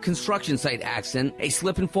accident, a construction site accident, a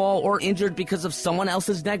slip and fall, or injured because of someone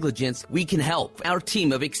else's negligence, we can help. Our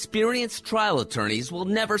team of experienced trial attorneys will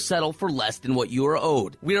never settle for less than what you are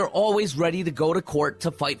owed. We are always ready to go to court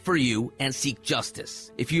to fight for you and seek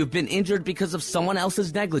justice. If you have been injured because of someone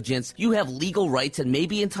else's negligence, you have legal rights and may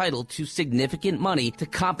be entitled to significant money to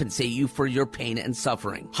compensate you for your pain and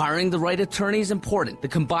suffering. Hiring the right attorney is important. The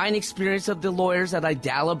combined experience of the lawyers at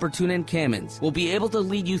Idala, Bertuna, and Kamins will be able to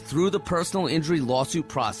lead you through the personal injury lawsuit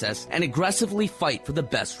process and aggressively fight for the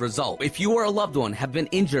best result. If you or a loved one have been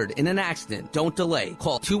injured in an accident, don't delay.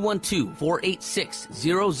 Call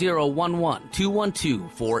 212-486-0011,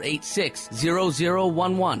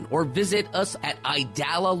 212-486-0011, or visit us at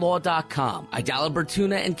idalalaw.com. Idala,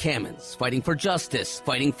 Bertuna, and Kamins, fighting for justice,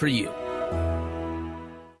 fighting for you.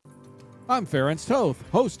 I'm Ferenc Toth,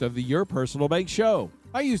 host of the Your Personal Bank Show.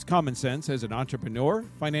 I use common sense as an entrepreneur,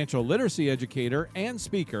 financial literacy educator, and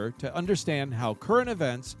speaker to understand how current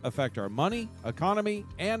events affect our money, economy,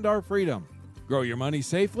 and our freedom. Grow your money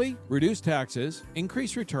safely, reduce taxes,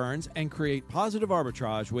 increase returns, and create positive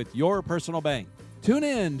arbitrage with Your Personal Bank. Tune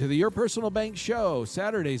in to the Your Personal Bank Show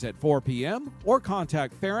Saturdays at 4 p.m. or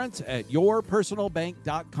contact Ferenc at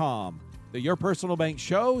yourpersonalbank.com. The Your Personal Bank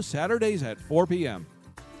Show Saturdays at 4 p.m.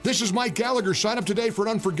 This is Mike Gallagher. Sign up today for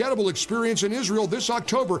an unforgettable experience in Israel this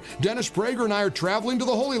October. Dennis Prager and I are traveling to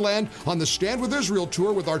the Holy Land on the Stand With Israel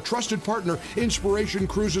tour with our trusted partner, Inspiration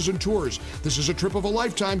Cruises and Tours. This is a trip of a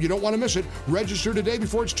lifetime. You don't want to miss it. Register today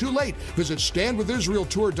before it's too late. Visit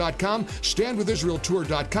standwithisraeltour.com,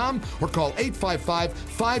 standwithisraeltour.com, or call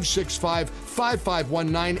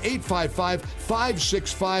 855-565-5519,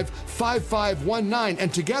 855-565-5519.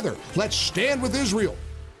 And together, let's stand with Israel.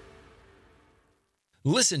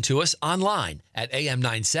 Listen to us online at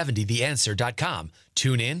am970theanswer.com.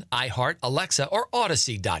 Tune in, iHeart, Alexa, or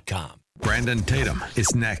Odyssey.com. Brandon Tatum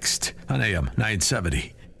is next on AM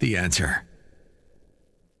 970. The Answer.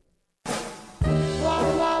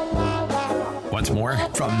 Once more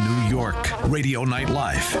from New York, Radio Night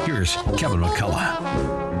Live. Here's Kevin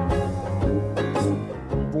McCullough.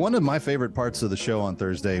 One of my favorite parts of the show on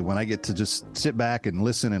Thursday, when I get to just sit back and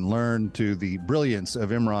listen and learn to the brilliance of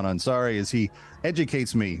Imran Ansari, is he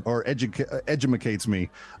educates me or educates me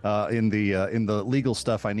in the legal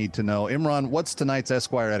stuff I need to know. Imran, what's tonight's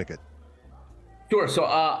Esquire etiquette? Sure. So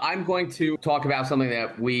I'm going to talk about something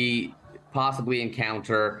that we possibly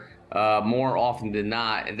encounter more often than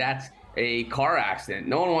not, and that's a car accident.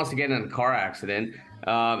 No one wants to get in a car accident,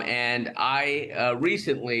 and I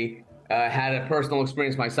recently had a personal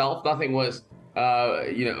experience myself. Nothing was,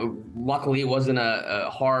 luckily it wasn't a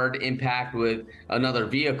hard impact with another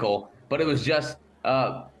vehicle, but it was just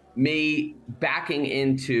me backing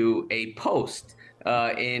into a post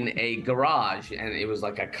in a garage, and it was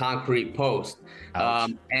like a concrete post.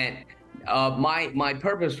 My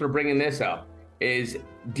purpose for bringing this up is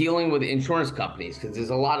dealing with insurance companies, because there's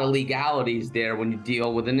a lot of legalities there when you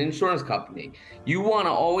deal with an insurance company. You want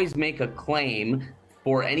to always make a claim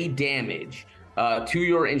for any damage to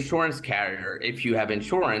your insurance carrier if you have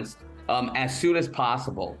insurance as soon as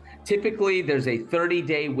possible. Typically, there's a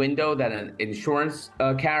 30-day window that an insurance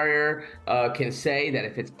carrier can say that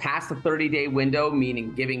if it's past the 30-day window,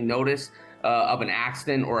 meaning giving notice of an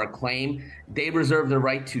accident or a claim, they reserve the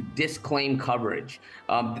right to disclaim coverage.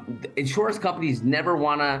 Insurance companies never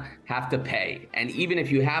want to have to pay. And even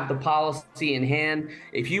if you have the policy in hand,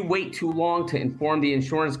 if you wait too long to inform the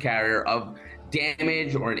insurance carrier of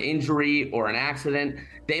damage or an injury or an accident,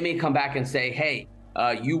 they may come back and say, hey,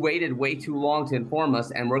 you waited way too long to inform us,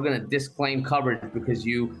 and we're going to disclaim coverage because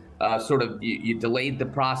you you delayed the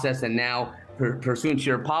process, and now pursuant to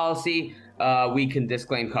your policy, we can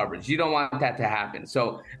disclaim coverage. You don't want that to happen.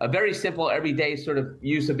 So a very simple, everyday sort of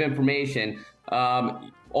use of information.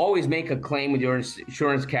 Always make a claim with your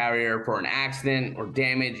insurance carrier for an accident or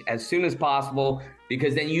damage as soon as possible,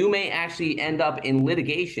 because then you may actually end up in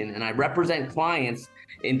litigation. And I represent clients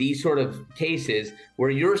in these sort of cases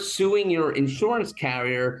where you're suing your insurance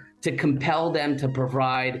carrier to compel them to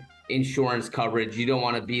provide insurance coverage. You don't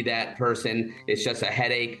want to be that person. It's just a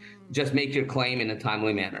headache. Just make your claim in a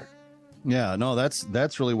timely manner. Yeah, no,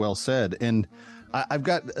 that's really well said. And I've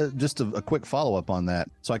got just a quick follow-up on that.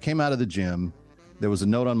 So I came out of the gym. There was a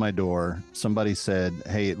note on my door. Somebody said,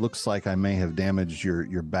 hey, it looks like I may have damaged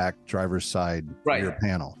your back driver's side rear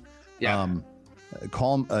panel. Yeah.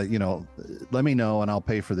 Let me know and I'll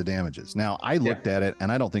pay for the damages. Now, I looked at it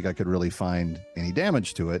and I don't think I could really find any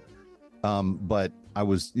damage to it. But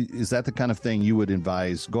is that the kind of thing you would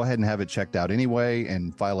advise? Go ahead and have it checked out anyway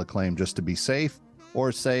and file a claim just to be safe,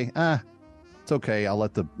 or say, it's okay, I'll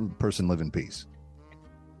let the person live in peace?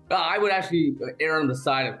 I would actually err on the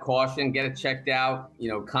side of caution, get it checked out,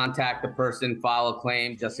 contact the person, file a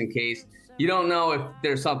claim just in case. You don't know if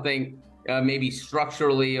there's something maybe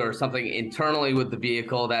structurally or something internally with the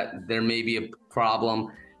vehicle that there may be a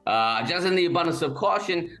problem. Just in the abundance of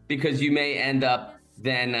caution, because you may end up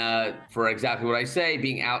then, for exactly what I say,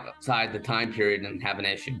 being outside the time period and have an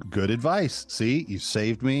issue. Good advice. See, you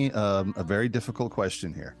saved me a very difficult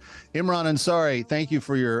question here. Imran Ansari, thank you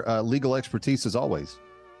for your legal expertise as always.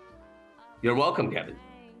 You're welcome, Kevin.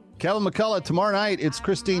 Kevin McCullough, tomorrow night, it's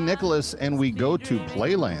Christine Nicholas, and we go to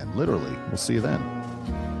Playland, literally. We'll see you then.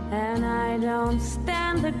 And I don't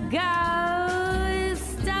stand the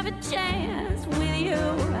ghost of a chance with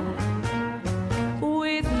you.